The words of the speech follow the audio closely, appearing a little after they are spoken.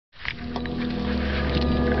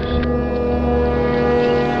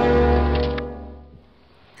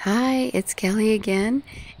it's Kelly again,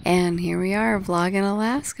 and here we are, Vloggin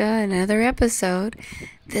Alaska, another episode.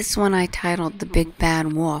 This one I titled The Big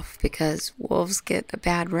Bad Wolf because wolves get a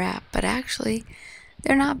bad rap, but actually,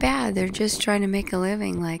 they're not bad. They're just trying to make a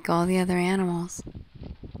living like all the other animals.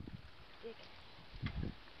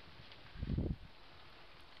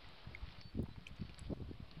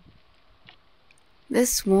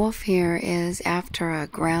 This wolf here is after a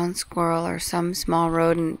ground squirrel or some small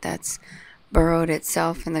rodent that's burrowed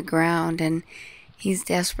itself in the ground, and he's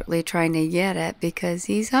desperately trying to get it because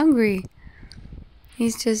he's hungry.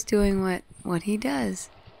 He's just doing what he does.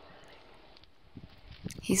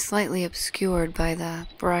 He's slightly obscured by the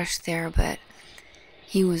brush there, but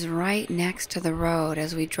he was right next to the road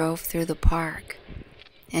as we drove through the park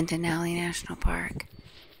in Denali National Park.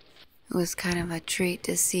 It was kind of a treat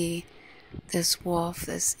to see this wolf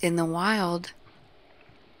this in the wild,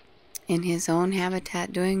 in his own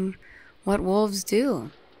habitat, doing what wolves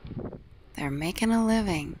do. They're making a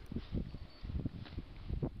living.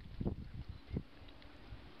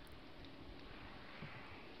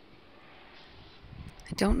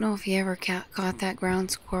 I don't know if he ever caught that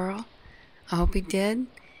ground squirrel. I hope he did.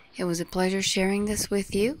 It was a pleasure sharing this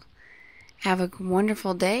with you. Have a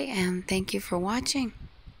wonderful day, and thank you for watching.